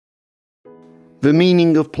The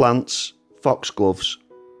meaning of plants, foxgloves.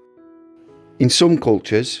 In some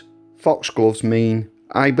cultures, foxgloves mean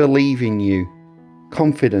I believe in you,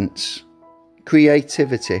 confidence,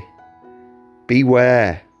 creativity,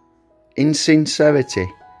 beware,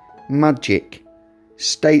 insincerity, magic,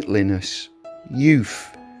 stateliness,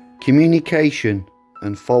 youth, communication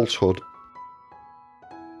and falsehood.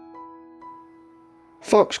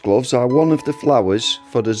 Foxgloves are one of the flowers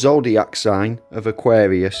for the zodiac sign of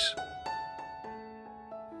Aquarius.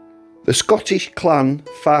 The Scottish clan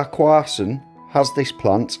Farquharson has this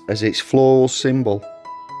plant as its floral symbol.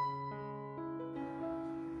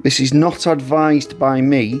 This is not advised by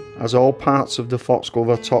me, as all parts of the foxglove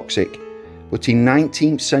are toxic, but in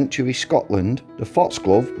 19th century Scotland, the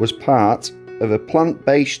foxglove was part of a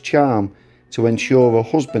plant-based charm to ensure a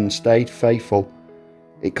husband stayed faithful.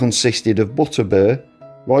 It consisted of butterbur,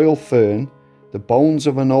 royal fern, the bones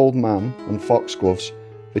of an old man and foxgloves.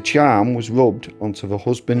 The charm was rubbed onto the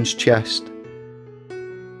husband's chest.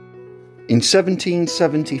 In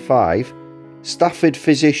 1775, Stafford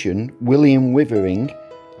physician William Withering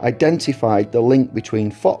identified the link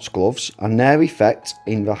between foxgloves and their effect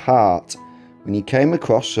in the heart when he came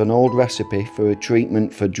across an old recipe for a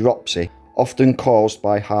treatment for dropsy, often caused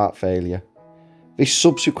by heart failure. His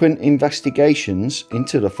subsequent investigations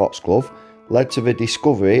into the foxglove led to the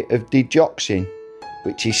discovery of digoxin,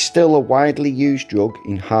 which is still a widely used drug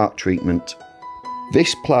in heart treatment.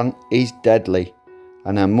 This plant is deadly,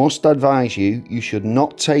 and I must advise you, you should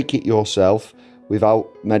not take it yourself without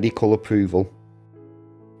medical approval.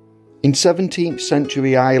 In 17th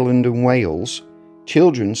century Ireland and Wales,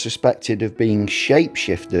 children suspected of being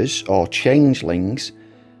shapeshifters or changelings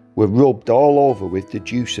were rubbed all over with the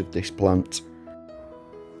juice of this plant.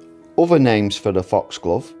 Other names for the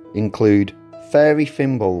foxglove include fairy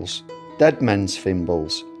thimbles, dead men's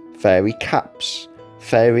thimbles, fairy caps,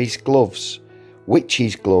 fairies' gloves,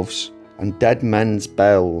 witches' gloves and dead men's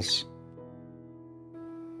bells.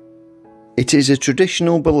 It is a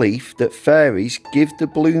traditional belief that fairies give the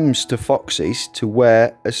blooms to foxes to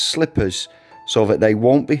wear as slippers so that they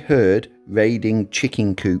won't be heard raiding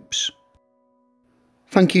chicken coops.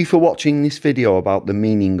 Thank you for watching this video about the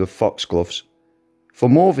meaning of foxgloves. For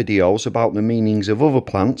more videos about the meanings of other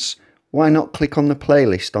plants, why not click on the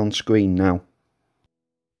playlist on screen now.